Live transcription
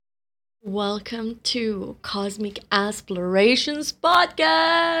Welcome to Cosmic Explorations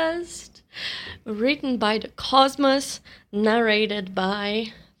Podcast, written by the Cosmos, narrated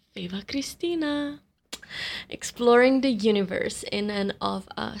by Viva Cristina, exploring the universe in and of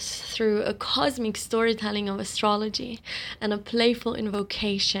us through a cosmic storytelling of astrology and a playful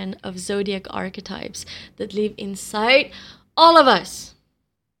invocation of zodiac archetypes that live inside all of us.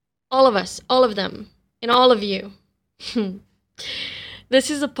 All of us, all of them, in all of you. This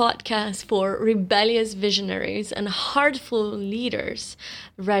is a podcast for rebellious visionaries and heartful leaders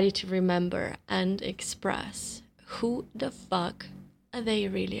ready to remember and express who the fuck they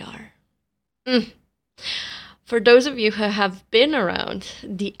really are. For those of you who have been around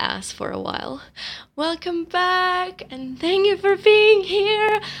the ass for a while, welcome back and thank you for being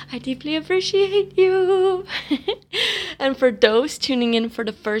here. I deeply appreciate you. And for those tuning in for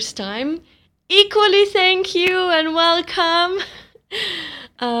the first time, equally thank you and welcome.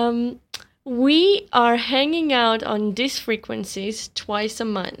 We are hanging out on these frequencies twice a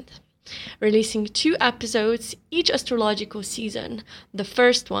month, releasing 2 episodes each astrological season. The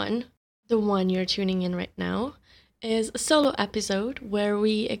first one, the one you're tuning in right now, is a solo episode where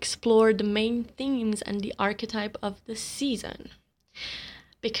we explore the main themes and the archetype of the season.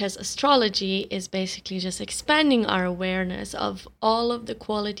 Because astrology is basically just expanding our awareness of all of the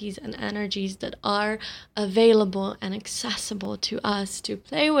qualities and energies that are available and accessible to us to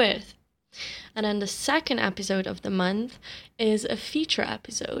play with. And then the second episode of the month is a feature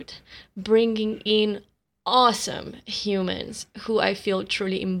episode, bringing in awesome humans who I feel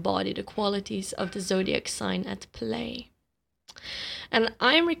truly embody the qualities of the zodiac sign at play. And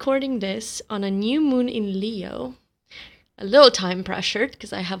I'm recording this on a new moon in Leo, a little time pressured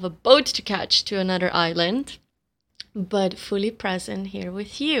because I have a boat to catch to another island, but fully present here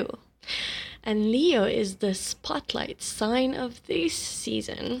with you. And Leo is the spotlight sign of this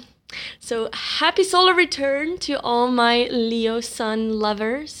season. So happy solar return to all my Leo sun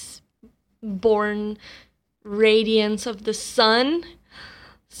lovers, born radiance of the sun.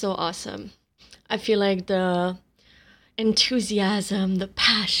 So awesome. I feel like the enthusiasm, the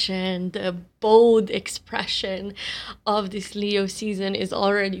passion, the bold expression of this Leo season is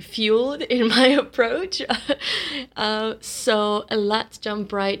already fueled in my approach. So let's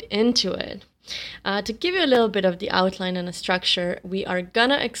jump right into it. To give you a little bit of the outline and a structure, we are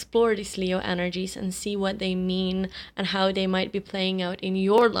gonna explore these Leo energies and see what they mean and how they might be playing out in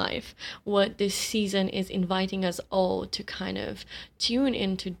your life, what this season is inviting us all to kind of tune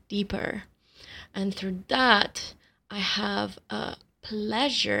into deeper. And through that, I have a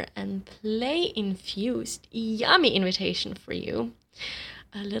pleasure and play-infused, yummy invitation for you.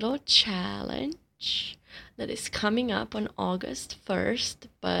 A little challenge that is coming up on August 1st,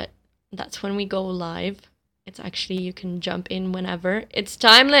 but that's when we go live. It's actually, you can jump in whenever. It's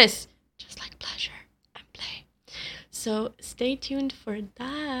timeless, just like pleasure and play. So stay tuned for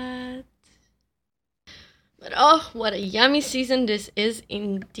that. But oh, what a yummy season this is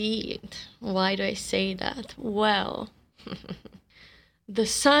indeed. Why do I say that? Well, the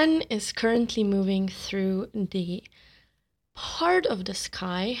sun is currently moving through the part of the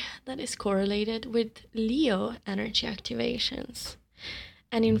sky that is correlated with Leo energy activations.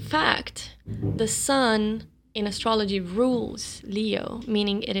 And in fact, the sun in astrology rules Leo,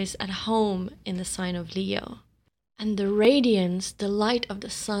 meaning it is at home in the sign of Leo. And the radiance, the light of the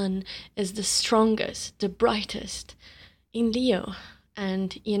sun, is the strongest, the brightest in Leo.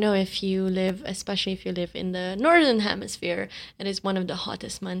 And you know, if you live, especially if you live in the northern hemisphere, it is one of the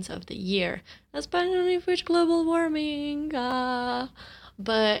hottest months of the year, especially with global warming.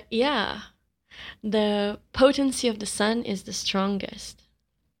 But yeah, the potency of the sun is the strongest.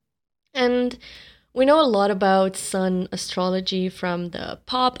 And we know a lot about sun astrology from the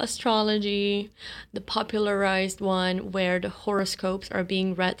pop astrology, the popularized one where the horoscopes are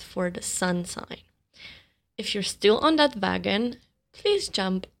being read for the sun sign. If you're still on that wagon, please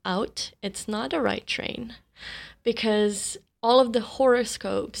jump out. It's not a right train, because all of the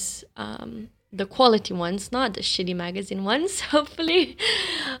horoscopes, the quality ones, not the shitty magazine ones, hopefully,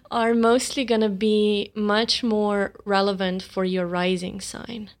 are mostly gonna be much more relevant for your rising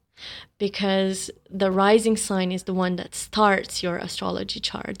sign. Because the rising sign is the one that starts your astrology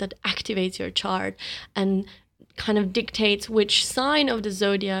chart, that activates your chart and kind of dictates which sign of the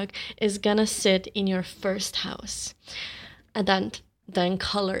zodiac is gonna sit in your first house. And then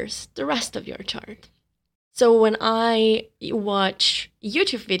colors the rest of your chart. So when I watch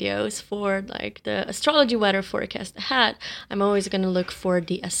YouTube videos for like the astrology weather forecast ahead, I'm always going to look for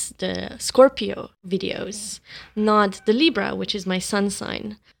the Scorpio videos, not the Libra, which is my sun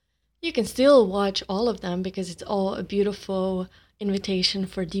sign. You can still watch all of them because it's all a beautiful invitation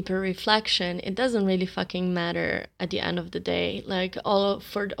for deeper reflection, it doesn't really fucking matter at the end of the day. Like,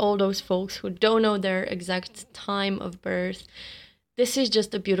 for all those folks who don't know their exact time of birth, this is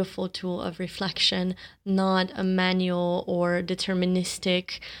just a beautiful tool of reflection, not a manual or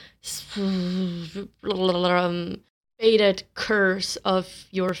deterministic fated curse of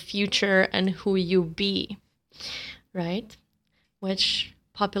your future and who you be, right? Which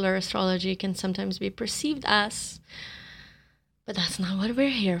popular astrology can sometimes be perceived as. But that's not what we're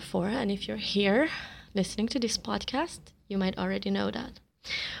here for. And if you're here listening to this podcast, you might already know that.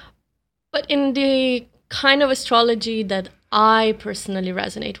 But in the kind of astrology that I personally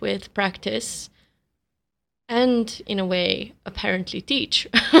resonate with, practice, and in a way apparently teach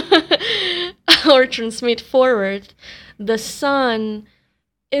or transmit forward, the sun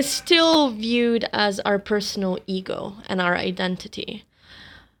is still viewed as our personal ego and our identity,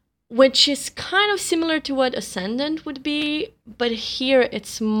 which is kind of similar to what ascendant would be, but here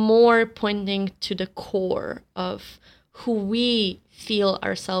it's more pointing to the core of who we feel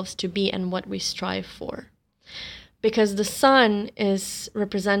ourselves to be and what we strive for. Because the sun is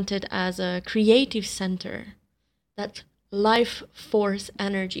represented as a creative center, that life force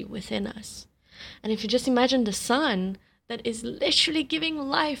energy within us. And if you just imagine the sun that is literally giving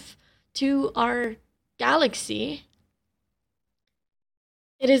life to our galaxy,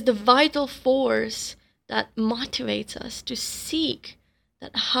 it is the vital force that motivates us to seek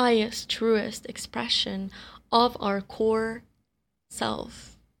that highest, truest expression of our core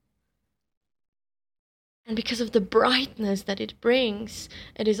self. And because of the brightness that it brings,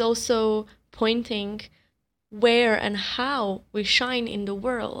 it is also pointing where and how we shine in the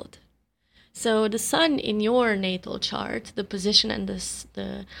world. So the sun in your natal chart, the position and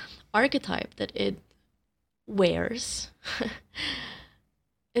the archetype that it wears,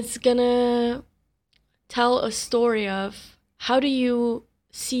 it's gonna tell a story of how do you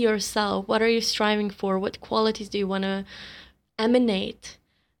see yourself, what are you striving for, what qualities do you want to emanate,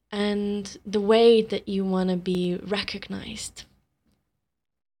 and the way that you want to be recognized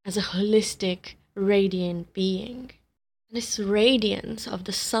as a holistic, radiant being. And this radiance of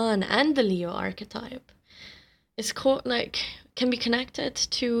the sun and the Leo archetype is can be connected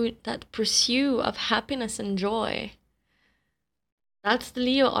to that pursuit of happiness and joy. That's the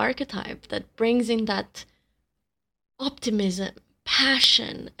Leo archetype that brings in that optimism,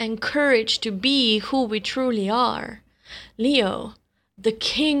 passion, and courage to be who we truly are. Leo, the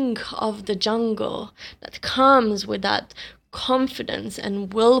king of the jungle, that comes with that confidence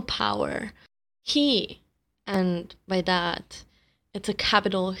and willpower. And by that, it's a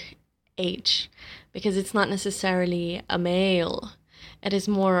capital H, because it's not necessarily a male. It is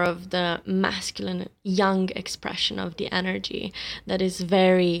more of the masculine, young expression of the energy that is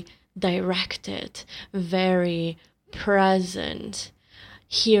very directed, very present,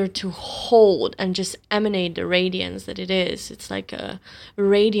 here to hold and just emanate the radiance that it is. It's like a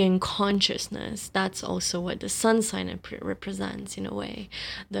radiant consciousness. That's also what the sun sign represents in a way.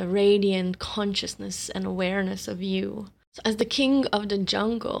 The radiant consciousness and awareness of you. So as the king of the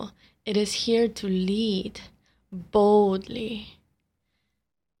jungle, it is here to lead boldly,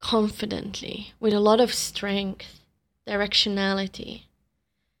 confidently, with a lot of strength, directionality.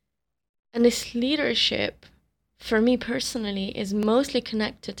 And this leadership, for me personally, is mostly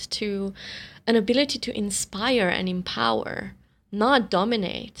connected to an ability to inspire and empower, not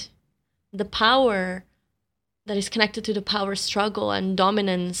dominate. The power that is connected to the power struggle and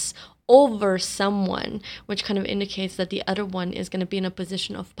dominance over someone, which kind of indicates that the other one is going to be in a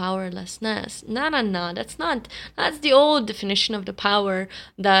position of powerlessness. No, that's the old definition of the power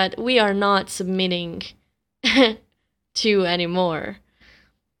that we are not submitting to anymore.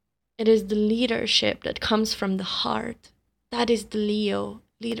 It is the leadership that comes from the heart. That is the Leo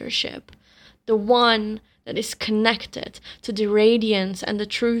leadership. The one that is connected to the radiance and the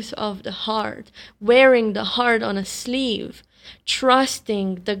truth of the heart, wearing the heart on a sleeve,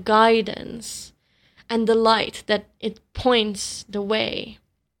 trusting the guidance and the light that it points the way.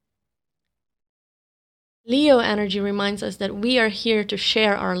 Leo energy reminds us that we are here to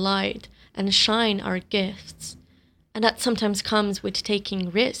share our light and shine our gifts. And that sometimes comes with taking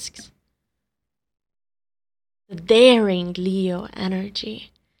risks. The daring Leo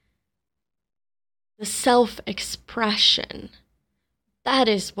energy. The self-expression. That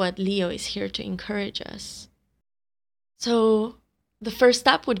is what Leo is here to encourage us. So the first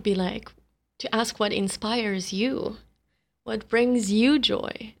step would be to ask what inspires you. What brings you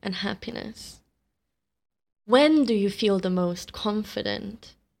joy and happiness? When do you feel the most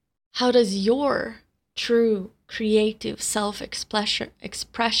confident? How does your true creative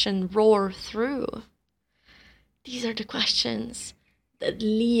self-expression roar through? These are the questions that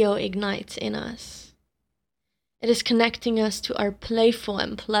Leo ignites in us. It is connecting us to our playful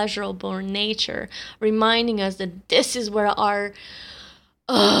and pleasurable nature, reminding us that this is where our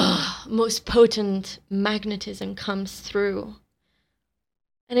most potent magnetism comes through.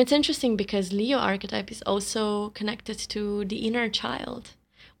 And it's interesting because Leo archetype is also connected to the inner child,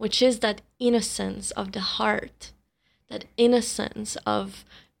 which is that innocence of the heart, that innocence of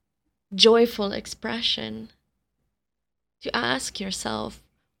joyful expression. To ask yourself,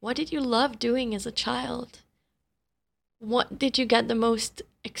 what did you love doing as a child? What did you get the most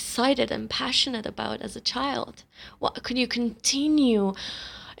excited and passionate about as a child? What could you continue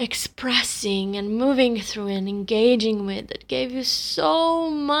expressing and moving through and engaging with that gave you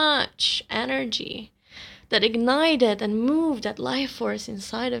so much energy, that ignited and moved that life force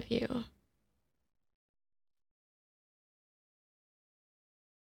inside of you?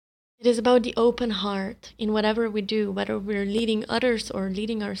 It is about the open heart in whatever we do, whether we're leading others or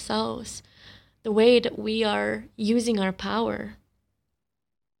leading ourselves, the way that we are using our power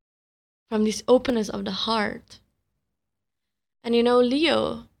from this openness of the heart. And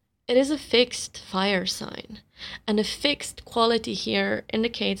Leo, it is a fixed fire sign. And a fixed quality here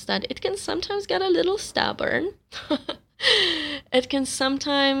indicates that it can sometimes get a little stubborn. It can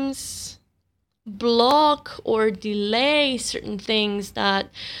sometimes block or delay certain things that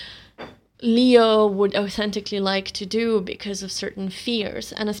Leo would authentically like to do because of certain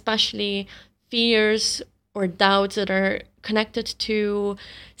fears, and especially fears or doubts that are connected to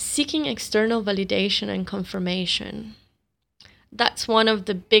seeking external validation and confirmation. That's one of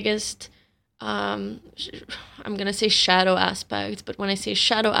the biggest, I'm going to say shadow aspects, but when I say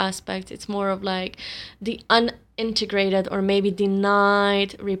shadow aspects, it's more of like the unintegrated or maybe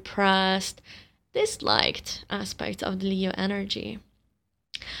denied, repressed, disliked aspects of the Leo energy.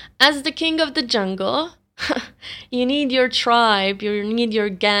 As the king of the jungle, you need your tribe, you need your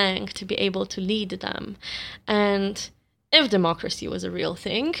gang to be able to lead them. And if democracy was a real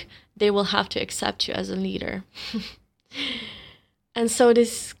thing, they will have to accept you as a leader. And so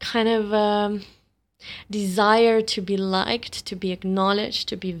this kind of desire to be liked, to be acknowledged,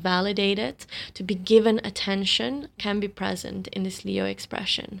 to be validated, to be given attention can be present in this Leo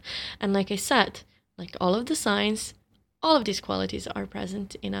expression. And like I said, like all of the signs, all of these qualities are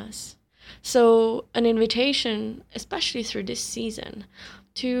present in us. So an invitation, especially through this season,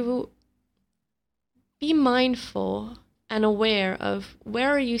 to be mindful and aware of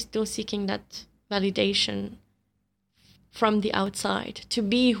where are you still seeking that validation from the outside, to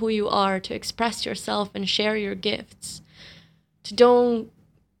be who you are, to express yourself and share your gifts, to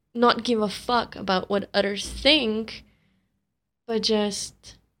not give a fuck about what others think, but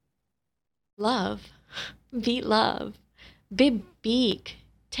just love, be love. Be big,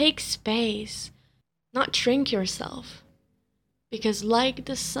 take space, not shrink yourself. Because like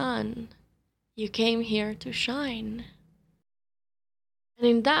the sun, you came here to shine. And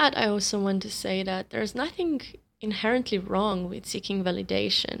in that, I also want to say that there's nothing inherently wrong with seeking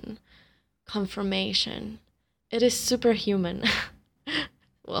validation, confirmation. It is superhuman.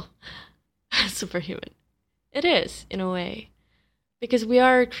 Well, superhuman. It is, in a way. Because we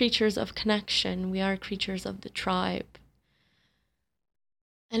are creatures of connection. We are creatures of the tribe.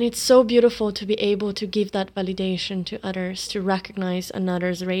 And it's so beautiful to be able to give that validation to others, to recognize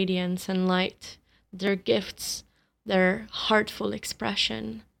another's radiance and light, their gifts, their heartful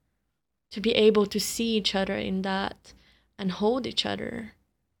expression, to be able to see each other in that and hold each other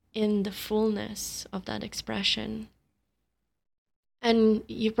in the fullness of that expression. And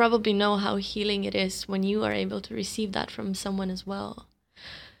you probably know how healing it is when you are able to receive that from someone as well.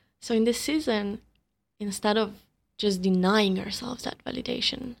 So in this season, instead of just denying ourselves that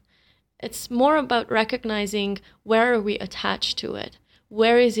validation, it's more about recognizing where are we attached to it.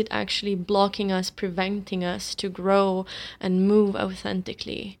 Where is it actually blocking us, preventing us to grow and move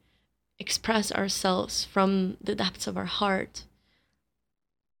authentically, express ourselves from the depths of our heart,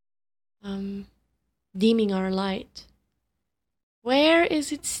 deeming our light? Where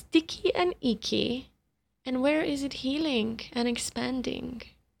is it sticky and icky, and where is it healing and expanding?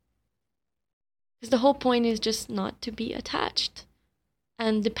 Because the whole point is just not to be attached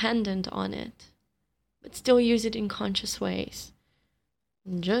and dependent on it, but still use it in conscious ways,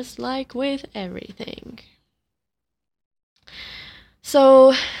 just like with everything.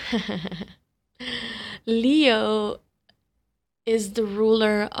 So, Leo is the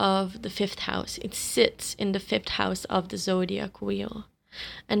ruler of the fifth house. It sits in the fifth house of the zodiac wheel.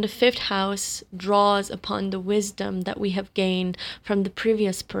 And the fifth house draws upon the wisdom that we have gained from the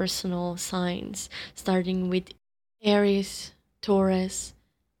previous personal signs, starting with Aries, Taurus,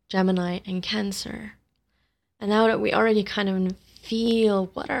 Gemini, and Cancer. And now that we already kind of feel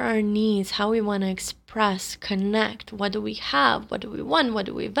what are our needs, how we want to express, connect, what do we have, what do we want, what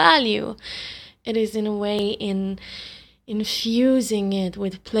do we value, it is in a way in infusing it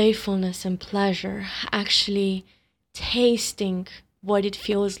with playfulness and pleasure, actually tasting what it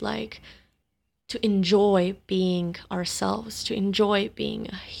feels like to enjoy being ourselves, to enjoy being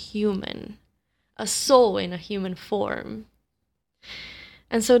a human, a soul in a human form.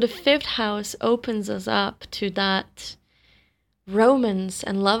 And so the fifth house opens us up to that romance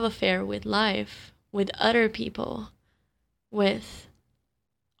and love affair with life, with other people, with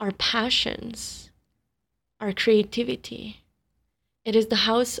our passions, our creativity. It is the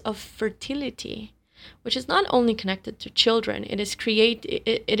house of fertility, which is not only connected to children. It is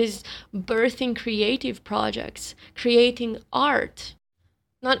birthing creative projects, creating art,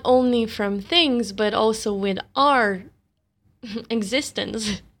 not only from things, but also with our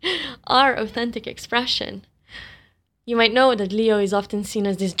existence, our authentic expression. You might know that Leo is often seen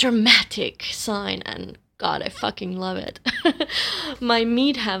as this dramatic sign, and God, I fucking love it. My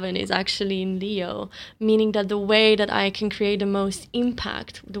meat heaven is actually in Leo, meaning that the way that I can create the most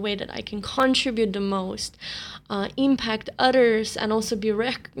impact, the way that I can contribute the most, impact others, and also be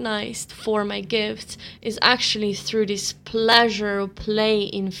recognized for my gifts is actually through this pleasure,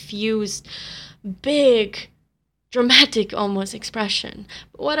 play-infused, big, dramatic almost expression.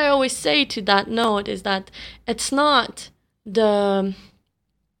 But what I always say to that note is that it's not the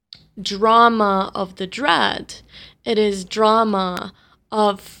drama of the dread, it is drama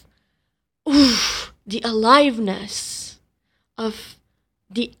of the aliveness, of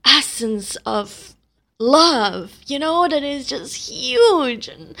the essence of love, that is just huge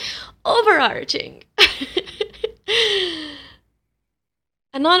and overarching.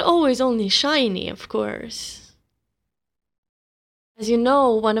 And not always only shiny, of course. As you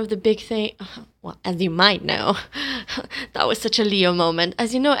know, one of the big things, well, as you might know, that was such a Leo moment.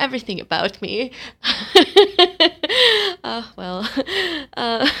 As you know everything about me.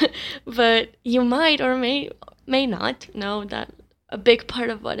 But you might or may not know that a big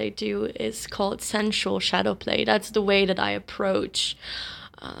part of what I do is called sensual shadow play. That's the way that I approach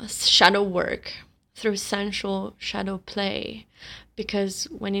shadow work, through sensual shadow play. Because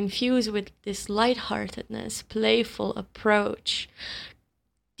when infused with this lightheartedness, playful approach,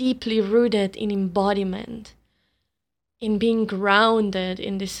 deeply rooted in embodiment, in being grounded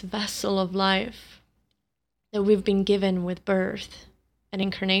in this vessel of life that we've been given with birth and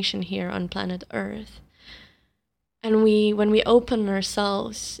incarnation here on planet Earth. And when we open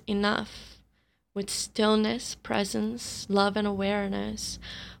ourselves enough with stillness, presence, love, and awareness,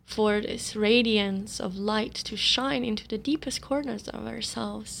 for this radiance of light to shine into the deepest corners of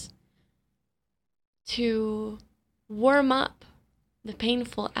ourselves, to warm up the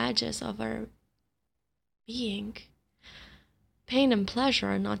painful edges of our being. Pain and pleasure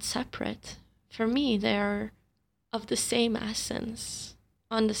are not separate. For me, they are of the same essence,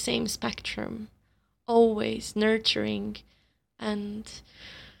 on the same spectrum, always nurturing and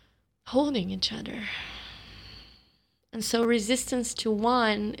holding each other. And so resistance to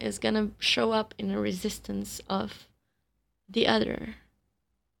one is going to show up in a resistance of the other.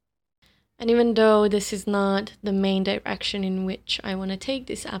 And even though this is not the main direction in which I want to take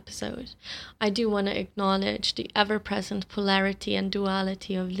this episode, I do want to acknowledge the ever-present polarity and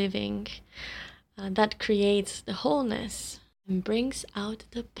duality of living that creates the wholeness and brings out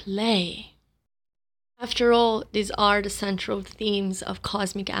the play. After all, these are the central themes of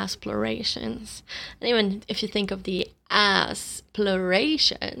cosmic explorations. And even if you think of the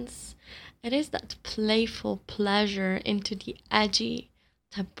explorations, it is that playful pleasure into the edgy,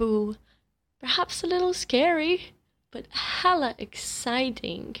 taboo, perhaps a little scary, but hella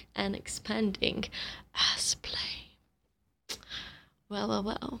exciting and expanding as play.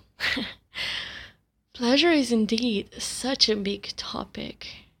 Well. Pleasure is indeed such a big topic.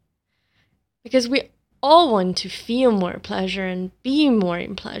 Because we all want to feel more pleasure and be more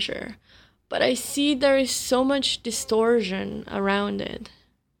in pleasure. But I see there is so much distortion around it.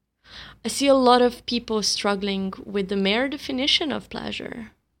 I see a lot of people struggling with the mere definition of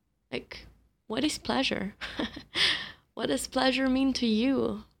pleasure. Like, what is pleasure? What does pleasure mean to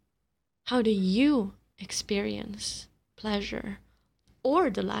you? How do you experience pleasure or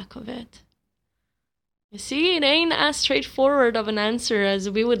the lack of it? You see, it ain't as straightforward of an answer as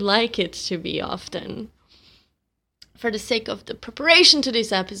we would like it to be often. For the sake of the preparation to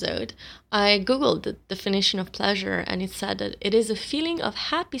this episode, I googled the definition of pleasure, and it said that it is a feeling of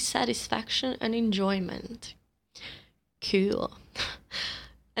happy satisfaction and enjoyment. Cool.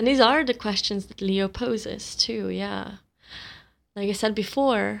 And these are the questions that Leo poses too, yeah. Like I said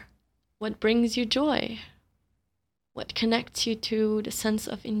before, what brings you joy? What connects you to the sense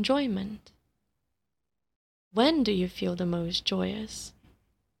of enjoyment? When do you feel the most joyous?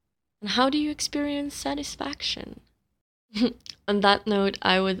 And how do you experience satisfaction? On that note,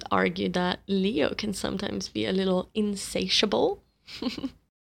 I would argue that Leo can sometimes be a little insatiable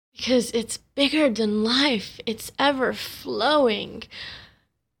because it's bigger than life, it's ever flowing,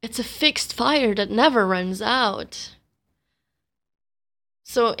 it's a fixed fire that never runs out.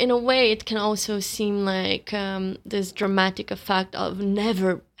 So, in a way, it can also seem like this dramatic effect of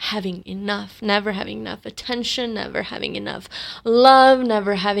never having enough attention, never having enough love,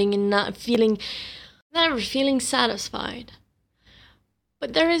 never feeling satisfied.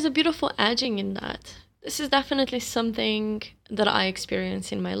 But there is a beautiful edging in that. This is definitely something that I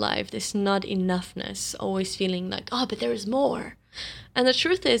experience in my life, this not enoughness, always feeling like, oh, but there is more. And the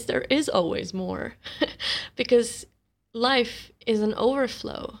truth is, there is always more. Because life is an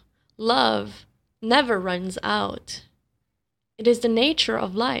overflow. Love never runs out. It is the nature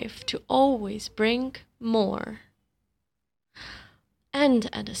of life to always bring more. And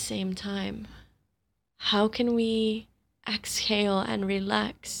at the same time, how can we exhale and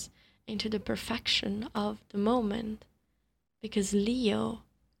relax into the perfection of the moment? Because Leo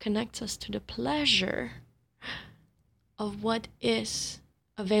connects us to the pleasure of what is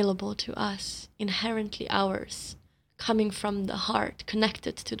available to us, inherently ours, coming from the heart,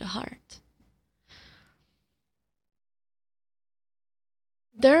 connected to the heart.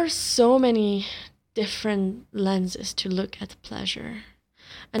 There are so many different lenses to look at pleasure,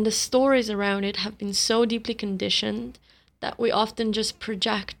 and the stories around it have been so deeply conditioned that we often just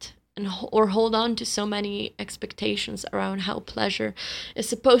project or hold on to so many expectations around how pleasure is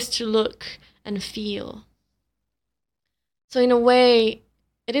supposed to look and feel. So in a way,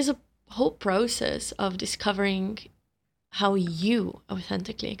 it is a whole process of discovering how you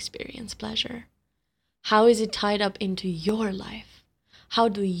authentically experience pleasure. How is it tied up into your life? How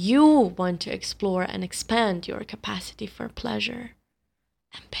do you want to explore and expand your capacity for pleasure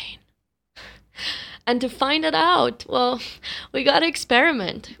and pain? And to find it out, well, we gotta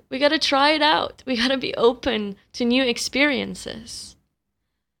experiment. We gotta try it out. We gotta be open to new experiences.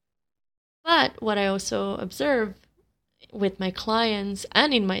 But what I also observe with my clients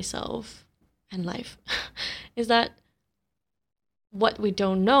and in myself and life is that what we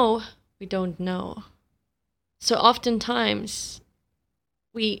don't know, we don't know. So oftentimes,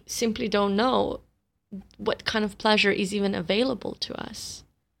 we simply don't know what kind of pleasure is even available to us.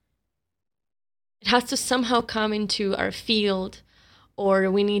 It has to somehow come into our field, or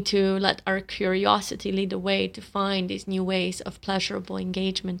we need to let our curiosity lead the way to find these new ways of pleasurable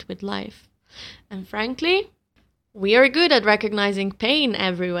engagement with life. And frankly, we are good at recognizing pain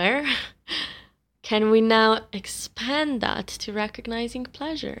everywhere. Can we now expand that to recognizing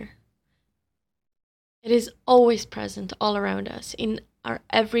pleasure? It is always present all around us in our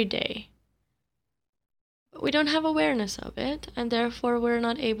everyday. But we don't have awareness of it, and therefore we're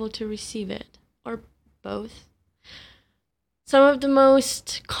not able to receive it, or both. Some of the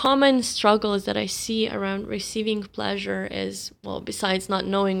most common struggles that I see around receiving pleasure is, well, besides not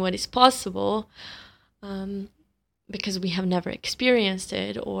knowing what is possible, because we have never experienced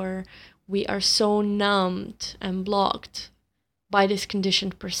it, or we are so numbed and blocked by this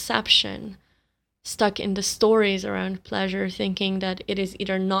conditioned perception, stuck in the stories around pleasure, thinking that it is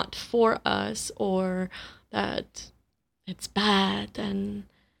either not for us or that it's bad and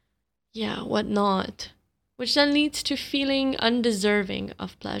whatnot, which then leads to feeling undeserving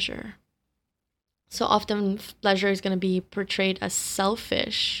of pleasure. So often pleasure is going to be portrayed as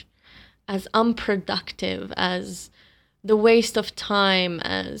selfish, as unproductive, as the waste of time,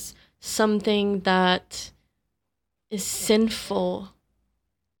 as something that is sinful.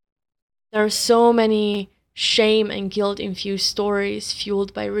 There are so many shame and guilt-infused stories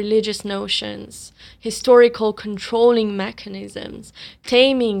fueled by religious notions, historical controlling mechanisms,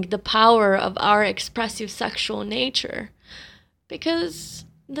 taming the power of our expressive sexual nature. Because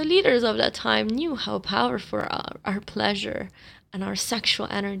the leaders of that time knew how powerful our pleasure and our sexual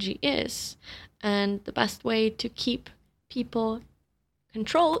energy is. And the best way to keep people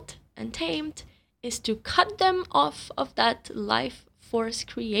controlled and tamed is to cut them off of that life force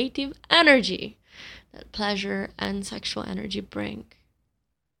creative energy that pleasure and sexual energy bring.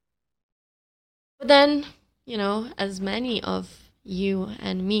 But then, as many of you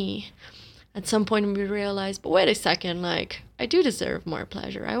and me, at some point we realize, but wait a second, I do deserve more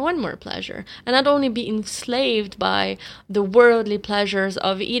pleasure. I want more pleasure. And not only be enslaved by the worldly pleasures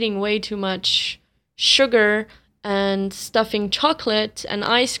of eating way too much sugar and stuffing chocolate and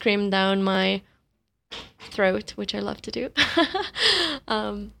ice cream down my throat, which I love to do,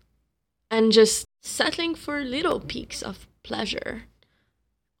 and just settling for little peaks of pleasure,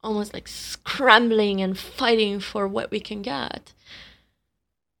 almost like scrambling and fighting for what we can get.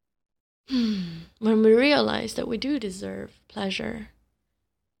 When we realize that we do deserve pleasure,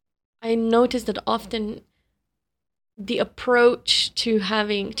 I notice that often the approach to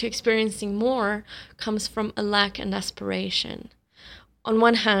experiencing more comes from a lack and desperation. On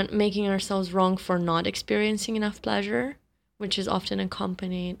one hand, making ourselves wrong for not experiencing enough pleasure, which is often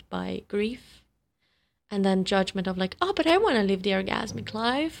accompanied by grief, and then judgment of like, oh, but I want to live the orgasmic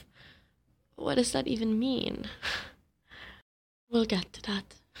life. What does that even mean? We'll get to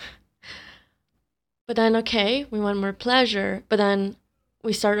that. But then, okay, we want more pleasure, but then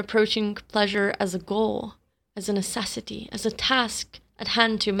we start approaching pleasure as a goal, as a necessity, as a task at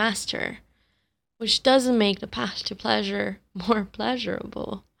hand to master, which doesn't make the path to pleasure more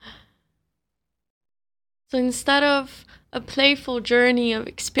pleasurable. So instead of a playful journey of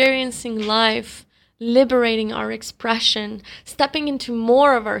experiencing life, liberating our expression, stepping into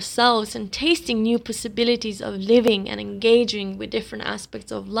more of ourselves and tasting new possibilities of living and engaging with different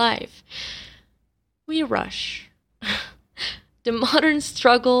aspects of life, we rush. The modern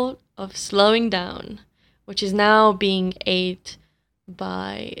struggle of slowing down, which is now being aided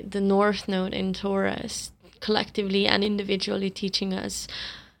by the North Node in Taurus, collectively and individually teaching us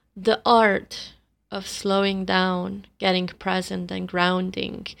the art of slowing down, getting present and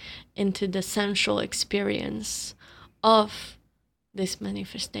grounding into the sensual experience of this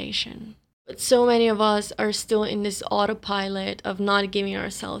manifestation. But so many of us are still in this autopilot of not giving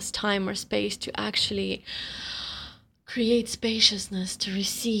ourselves time or space to actually create spaciousness to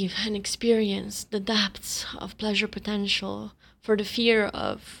receive and experience the depths of pleasure potential, for the fear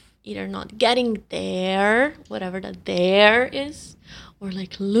of either not getting there, whatever that there is, or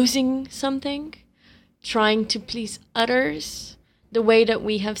like losing something, trying to please others, the way that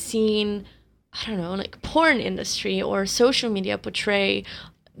we have seen, I don't know, like porn industry or social media portray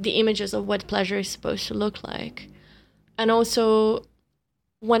the images of what pleasure is supposed to look like. And also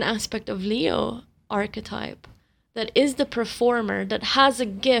one aspect of Leo archetype that is the performer, that has a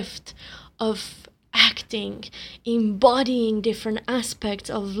gift of acting, embodying different aspects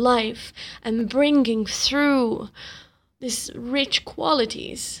of life and bringing through these rich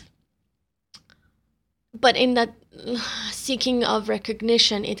qualities. But in that seeking of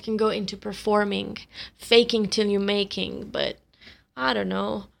recognition, it can go into performing, faking till you making. But I don't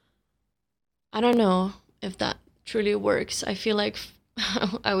know if that truly works. I feel like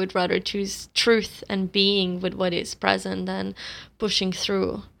I would rather choose truth and being with what is present than pushing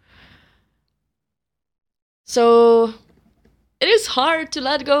through. So it is hard to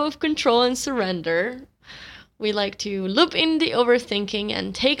let go of control and surrender. We like to loop in the overthinking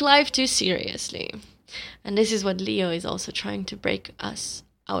and take life too seriously. And this is what Leo is also trying to break us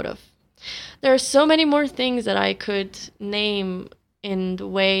out of. There are so many more things that I could name in the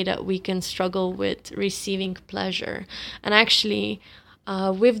way that we can struggle with receiving pleasure. And actually,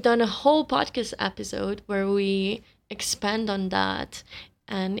 we've done a whole podcast episode where we expand on that.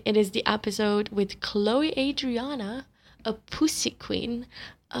 And it is the episode with Chloe Adriana, a pussy queen,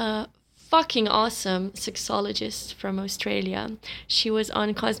 a fucking awesome sexologist from Australia. She was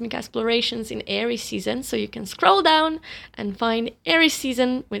on Cosmic Explorations in Aries season, so you can scroll down and find Aries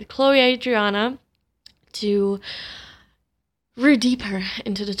season with Chloe Adriana to root deeper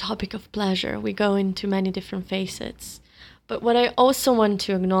into the topic of pleasure. We go into many different facets. But what I also want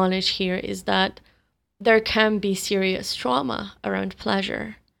to acknowledge here is that there can be serious trauma around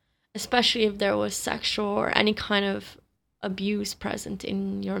pleasure, especially if there was sexual or any kind of abuse present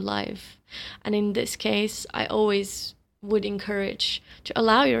in your life. And in this case, I always would encourage to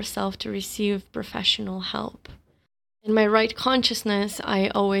allow yourself to receive professional help. In my right consciousness, I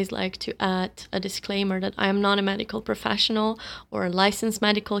always like to add a disclaimer that I am not a medical professional or a licensed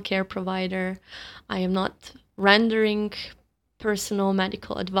medical care provider. I am not rendering personal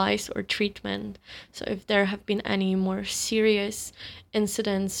medical advice or treatment. So if there have been any more serious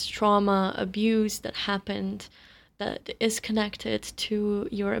incidents, trauma, abuse that happened that is connected to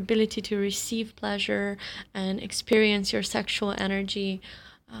your ability to receive pleasure and experience your sexual energy,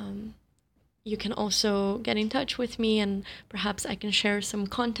 you can also get in touch with me, and perhaps I can share some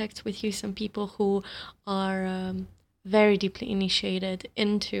contacts with you, some people who are very deeply initiated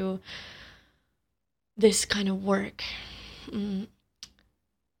into this kind of work.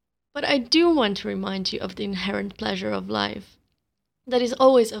 But I do want to remind you of the inherent pleasure of life that is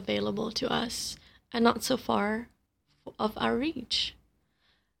always available to us and not so far of our reach.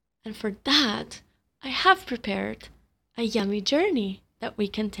 And for that, I have prepared a yummy journey that we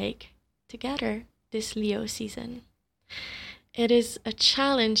can take together this Leo season. It is a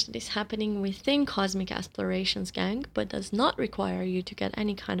challenge that is happening within Cosmic Explorations Gang, but does not require you to get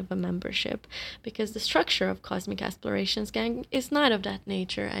any kind of a membership, because the structure of Cosmic Explorations Gang is not of that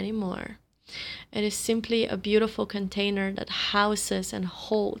nature anymore. It is simply a beautiful container that houses and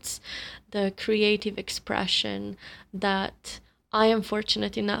holds the creative expression that I am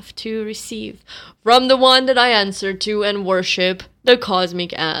fortunate enough to receive from the one that I answer to and worship, the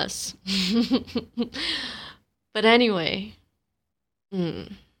Cosmic Ass. But anyway,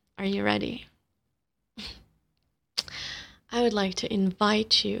 are you ready? I would like to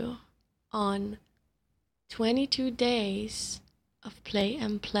invite you on 22 days of Play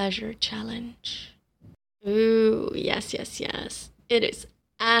and Pleasure Challenge. Ooh, yes, yes, yes. It is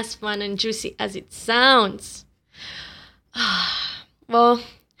as fun and juicy as it sounds. Well,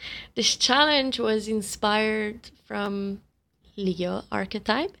 this challenge was inspired from Leo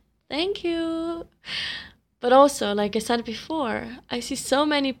archetype. Thank you. But also, like I said before, I see so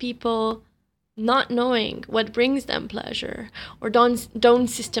many people not knowing what brings them pleasure, or don't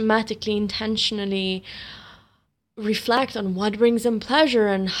systematically, intentionally reflect on what brings them pleasure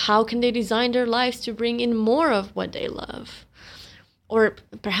and how can they design their lives to bring in more of what they love. Or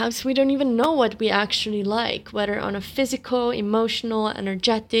perhaps we don't even know what we actually like, whether on a physical, emotional,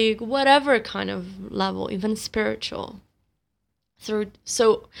 energetic, whatever kind of level, even spiritual. Through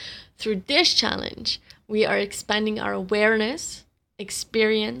this challenge, we are expanding our awareness,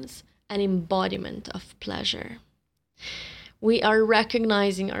 experience, and embodiment of pleasure. We are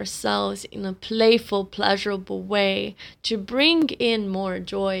recognizing ourselves in a playful, pleasurable way to bring in more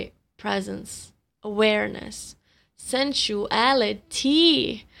joy, presence, awareness,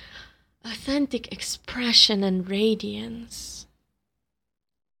 sensuality, authentic expression, and radiance.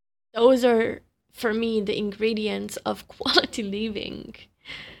 Those are, for me, the ingredients of quality living.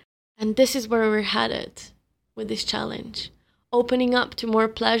 And this is where we're headed with this challenge, opening up to more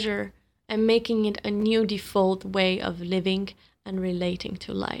pleasure and making it a new default way of living and relating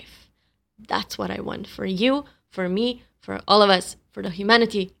to life. That's what I want for you, for me, for all of us, for the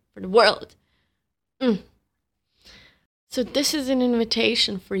humanity, for the world. So this is an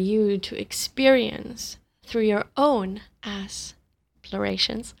invitation for you to experience through your own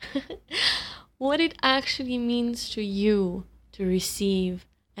explorations what it actually means to you to receive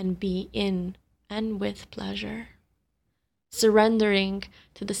and be in and with pleasure. Surrendering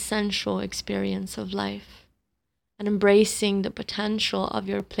to the sensual experience of life and embracing the potential of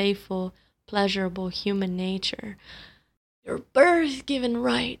your playful, pleasurable human nature, your birth-given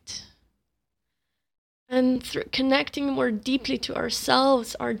right. And through connecting more deeply to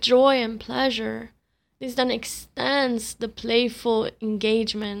ourselves, our joy and pleasure, this then extends the playful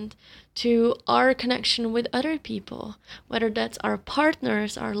engagement to our connection with other people, whether that's our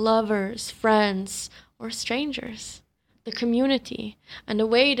partners, our lovers, friends, or strangers. The community, and the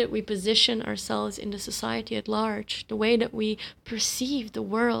way that we position ourselves in the society at large, the way that we perceive the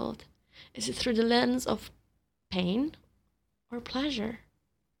world. Is it through the lens of pain or pleasure,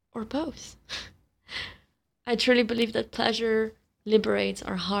 or both? I truly believe that pleasure liberates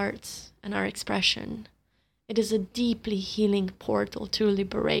our hearts and our expression. It is a deeply healing portal to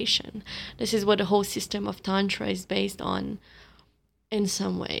liberation. This is what the whole system of Tantra is based on in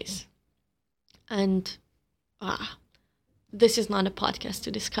some ways. And this is not a podcast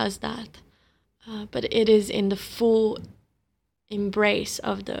to discuss that, but it is in the full embrace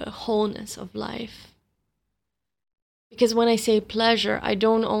of the wholeness of life. Because when I say pleasure, I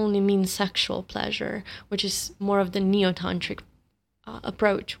don't only mean sexual pleasure, which is more of the neo-tantric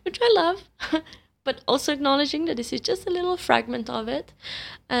approach, which I love, but also acknowledging that this is just a little fragment of it,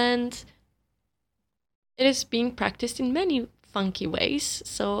 and it is being practiced in many funky ways.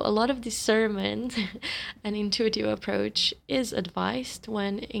 So a lot of discernment and intuitive approach is advised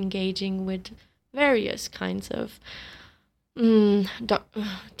when engaging with various kinds of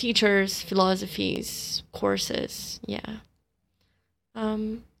teachers, philosophies, courses.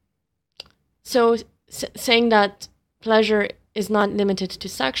 So saying that pleasure is not limited to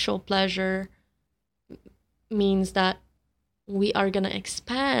sexual pleasure means that we are going to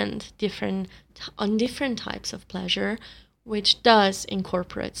expand on different types of pleasure, which does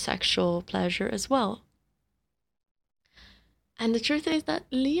incorporate sexual pleasure as well. And the truth is that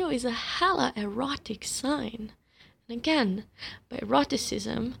Leo is a hella erotic sign. And again, by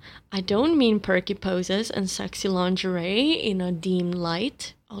eroticism, I don't mean perky poses and sexy lingerie in a dim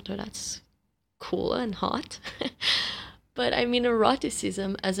light, although that's cool and hot. But I mean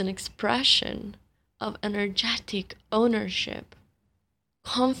eroticism as an expression of energetic ownership,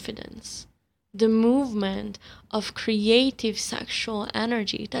 confidence, the movement of creative sexual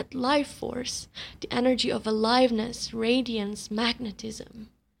energy, that life force, the energy of aliveness, radiance, magnetism.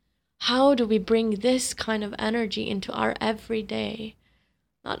 How do we bring this kind of energy into our everyday?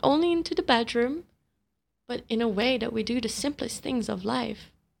 Not only into the bedroom, but in a way that we do the simplest things of life.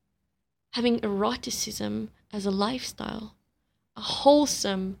 Having eroticism as a lifestyle, a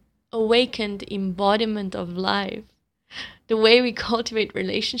wholesome, awakened embodiment of life, the way we cultivate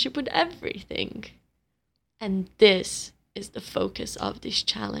relationship with everything. And this is the focus of this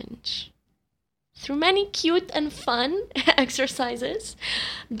challenge. Through many cute and fun exercises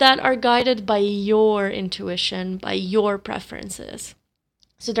that are guided by your intuition, by your preferences.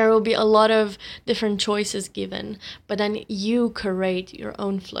 So there will be a lot of different choices given, but then you create your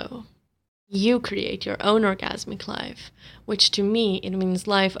own flow. You create your own orgasmic life, which to me, it means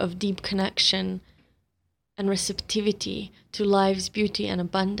life of deep connection and receptivity to life's beauty and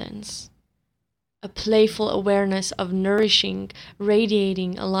abundance. A playful awareness of nourishing,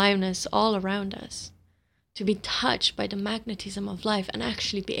 radiating aliveness all around us. To be touched by the magnetism of life and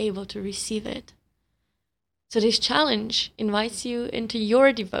actually be able to receive it. So this challenge invites you into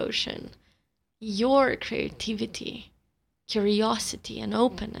your devotion, your creativity, curiosity, and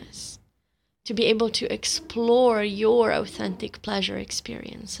openness. To be able to explore your authentic pleasure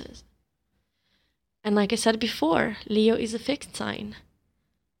experiences. And like I said before, Leo is a fixed sign.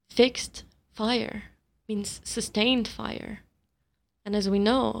 Fixed fire means sustained fire. And as we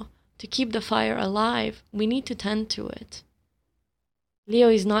know, to keep the fire alive, we need to tend to it. Leo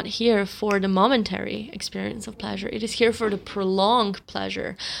is not here for the momentary experience of pleasure. It is here for the prolonged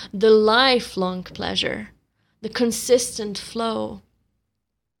pleasure, the lifelong pleasure, the consistent flow.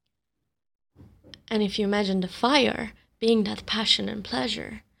 And if you imagine the fire being that passion and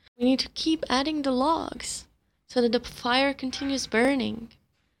pleasure, we need to keep adding the logs so that the fire continues burning.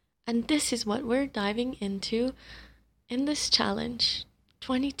 And this is what we're diving into in this challenge.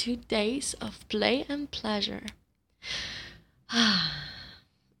 22 days of play and pleasure.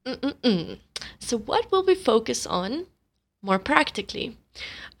 So what will we focus on more practically?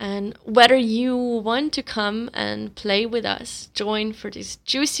 And whether you want to come and play with us, join for this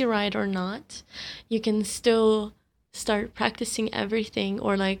juicy ride or not, you can still start practicing everything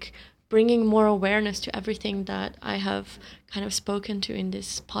or like bringing more awareness to everything that I have kind of spoken to in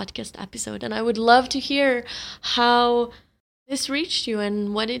this podcast episode. And I would love to hear how this reached you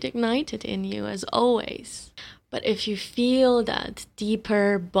and what it ignited in you, as always. But if you feel that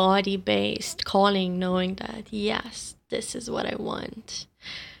deeper body-based calling, knowing that, yes, this is what I want,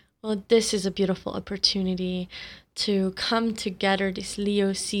 well, this is a beautiful opportunity to come together this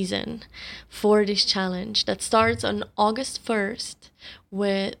Leo season for this challenge that starts on August 1st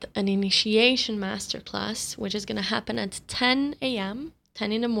with an initiation masterclass, which is going to happen at 10 a.m.,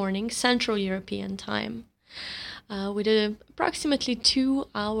 10 in the morning, Central European time. With approximately 2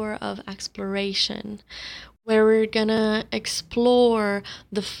 hours of exploration, where we're gonna explore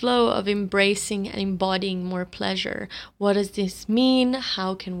the flow of embracing and embodying more pleasure. What does this mean?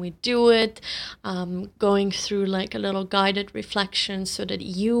 How can we do it? Going through like a little guided reflection so that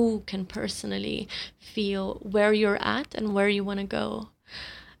you can personally feel where you're at and where you want to go.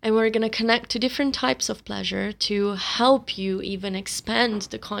 And we're going to connect to different types of pleasure to help you even expand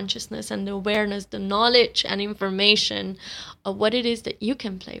the consciousness and the awareness, the knowledge and information of what it is that you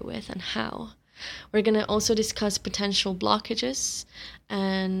can play with and how. We're going to also discuss potential blockages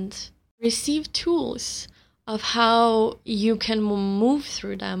and receive tools of how you can move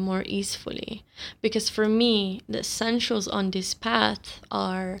through them more easily. Because for me, the essentials on this path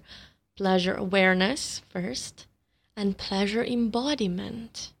are pleasure awareness first, and pleasure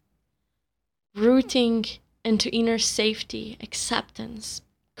embodiment, rooting into inner safety, acceptance,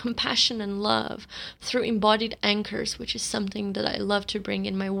 compassion, and love through embodied anchors, which is something that I love to bring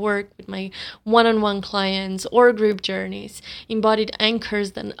in my work with my one-on-one clients or group journeys. Embodied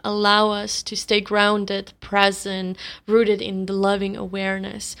anchors that allow us to stay grounded, present, rooted in the loving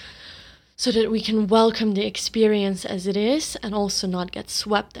awareness, so that we can welcome the experience as it is and also not get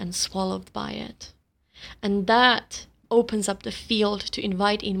swept and swallowed by it. And that opens up the field to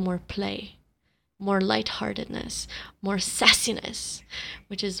invite in more play, more lightheartedness, more sassiness,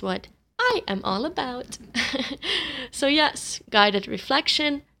 which is what I am all about. So yes, guided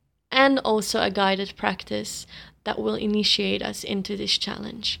reflection and also a guided practice that will initiate us into this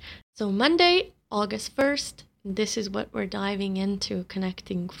challenge. So Monday, August 1st, this is what we're diving into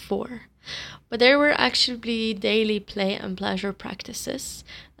connecting for. But there were actually daily play and pleasure practices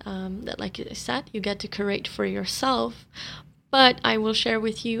that, like I said, you get to curate for yourself. But I will share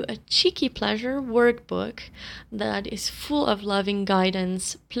with you a cheeky pleasure workbook that is full of loving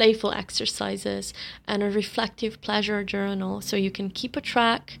guidance, playful exercises, and a reflective pleasure journal, so you can keep a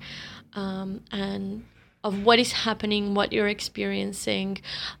track and of what is happening, what you're experiencing,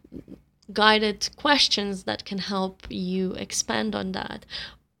 guided questions that can help you expand on that.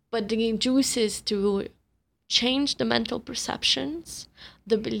 But the juice is to change the mental perceptions,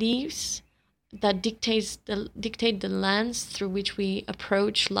 the beliefs that dictate the lens through which we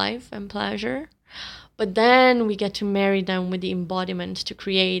approach life and pleasure. But then we get to marry them with the embodiment to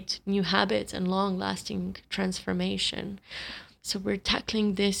create new habits and long-lasting transformation. So we're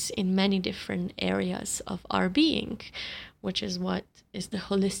tackling this in many different areas of our being, which is what is the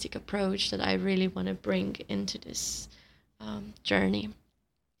holistic approach that I really want to bring into this journey.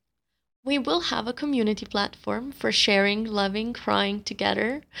 We will have a community platform for sharing, loving, crying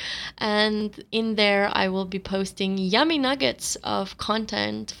together. And in there, I will be posting yummy nuggets of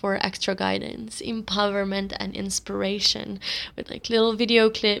content for extra guidance, empowerment, and inspiration with like little video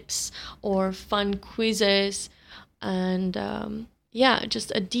clips or fun quizzes and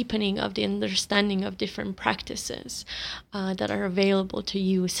just a deepening of the understanding of different practices that are available to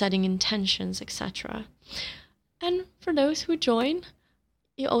you, setting intentions, etc. And for those who join,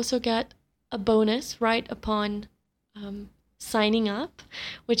 you also get a bonus right upon signing up,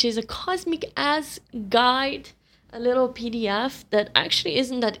 which is a Cosmic As guide, a little PDF that actually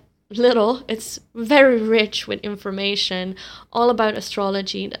isn't that little. It's very rich with information all about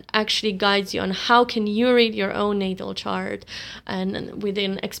astrology that actually guides you on how can you read your own natal chart, and with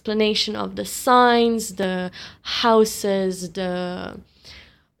an explanation of the signs, the houses, the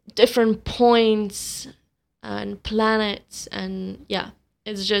different points and planets, and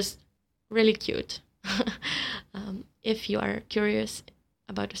it's just really cute if you are curious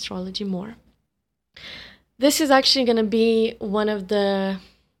about astrology more. This is actually going to be one of the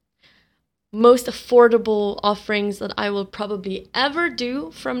most affordable offerings that I will probably ever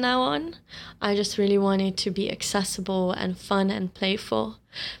do from now on. I just really want it to be accessible and fun and playful.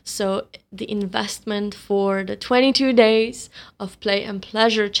 So the investment for the 22 days of Play and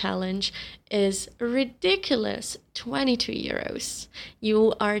Pleasure Challenge is ridiculous, 22 euros.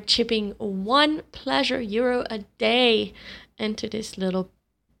 You are chipping 1 pleasure euro a day into this little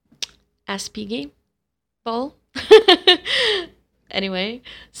SPG ball. Anyway,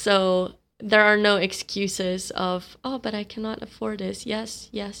 so there are no excuses of, oh, but I cannot afford this. Yes,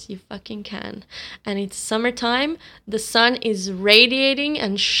 you fucking can. And it's summertime. The sun is radiating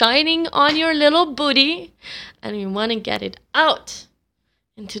and shining on your little booty. And you want to get it out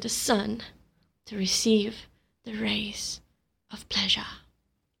into the sun to receive the rays of pleasure.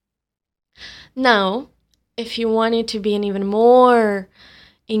 Now, if you want it to be an even more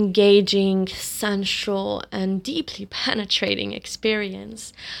engaging, sensual, and deeply penetrating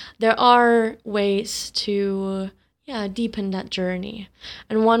experience, there are ways to deepen that journey.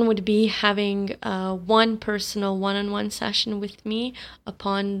 And one would be having one personal one-on-one session with me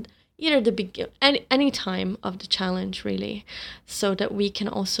upon either any time of the challenge, really, so that we can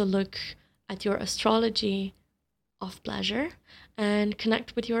also look at your astrology of pleasure and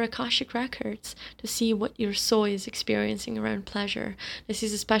connect with your Akashic records to see what your soul is experiencing around pleasure. This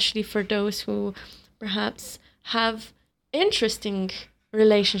is especially for those who perhaps have interesting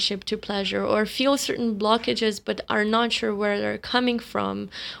relationship to pleasure or feel certain blockages but are not sure where they're coming from.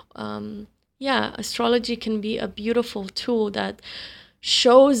 Astrology can be a beautiful tool that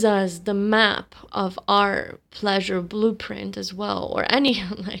shows us the map of our pleasure blueprint as well, or any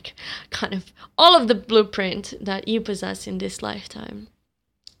kind of all of the blueprint that you possess in this lifetime.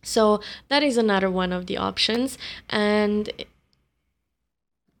 So that is another one of the options, and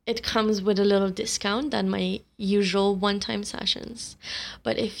it comes with a little discount than my usual one-time sessions.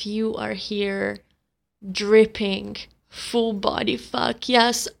 But if you are here dripping full body fuck,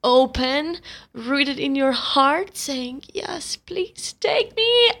 yes, open, rooted in your heart, saying, yes, please take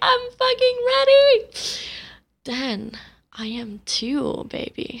me, I'm fucking ready, then I am too,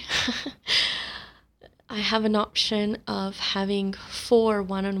 baby. I have an option of having 4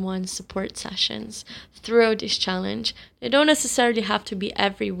 one-on-one support sessions throughout this challenge. They don't necessarily have to be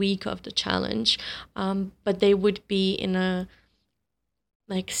every week of the challenge, but they would be in a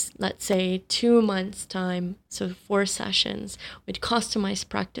let's say 2 months time, so 4 sessions with customized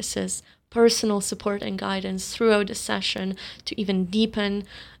practices, personal support and guidance throughout the session to even deepen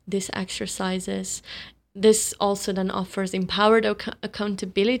these exercises. This also then offers empowered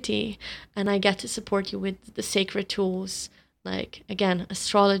accountability, and I get to support you with the sacred tools, like, again,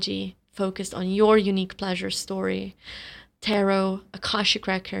 astrology focused on your unique pleasure story, tarot, Akashic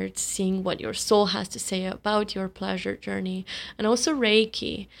records, seeing what your soul has to say about your pleasure journey, and also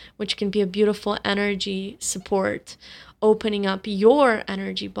Reiki, which can be a beautiful energy support, opening up your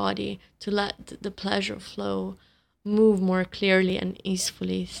energy body to let the pleasure flow move more clearly and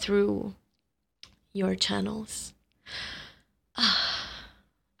easily through your channels.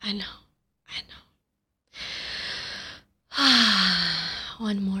 I know.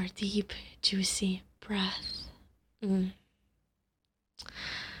 One more deep, juicy breath.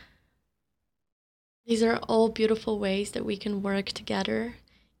 These are all beautiful ways that we can work together,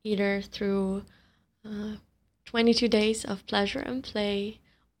 either through 22 days of pleasure and play,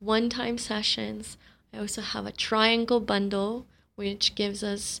 one-time sessions. I also have a triangle bundle, which gives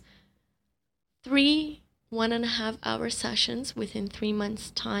us 3 1.5-hour sessions within 3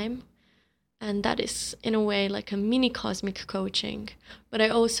 months' time. And that is, in a way, like a mini cosmic coaching. But I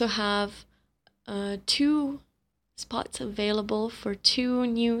also have 2 spots available for 2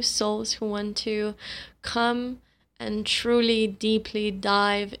 new souls who want to come and truly deeply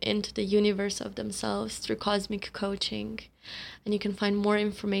dive into the universe of themselves through cosmic coaching. And you can find more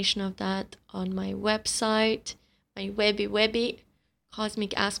information of that on my website, my webby,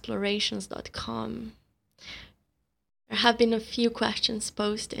 cosmicexplorations.com. There have been a few questions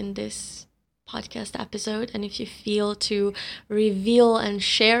posed in this podcast episode, and if you feel to reveal and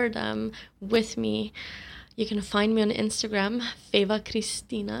share them with me, you can find me on Instagram, Feva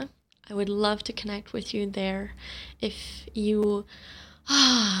Kristina. I would love to connect with you there. If you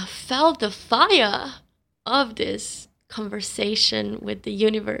felt the fire of this conversation with the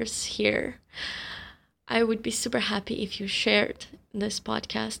universe here, I would be super happy if you shared this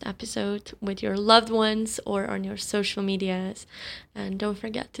podcast episode with your loved ones or on your social medias. And don't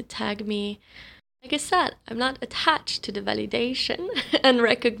forget to tag me. Like I said, I'm not attached to the validation and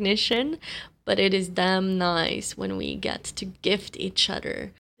recognition, but it is damn nice when we get to gift each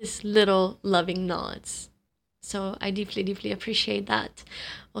other these little loving nods. So I deeply, deeply appreciate that.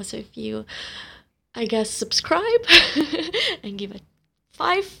 Also, if you, I guess, subscribe and give a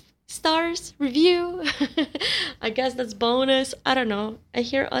 5 stars review, I guess that's bonus. I don't know. I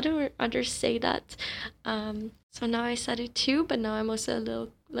hear others say that. So now I said it too, but now I'm also a little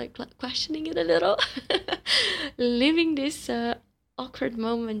like questioning it a little. Living this awkward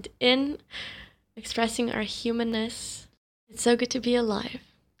moment in, expressing our humanness. It's so good to be alive,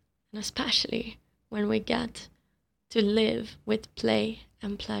 and especially when we get to live with play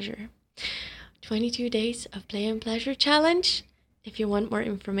and pleasure. 22 days of play and pleasure challenge. If you want more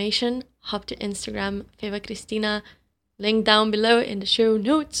information, hop to Instagram, Feva Kristina, link down below in the show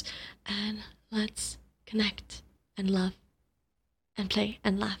notes, and let's connect and love and play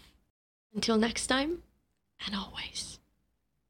and laugh. Until next time, and always.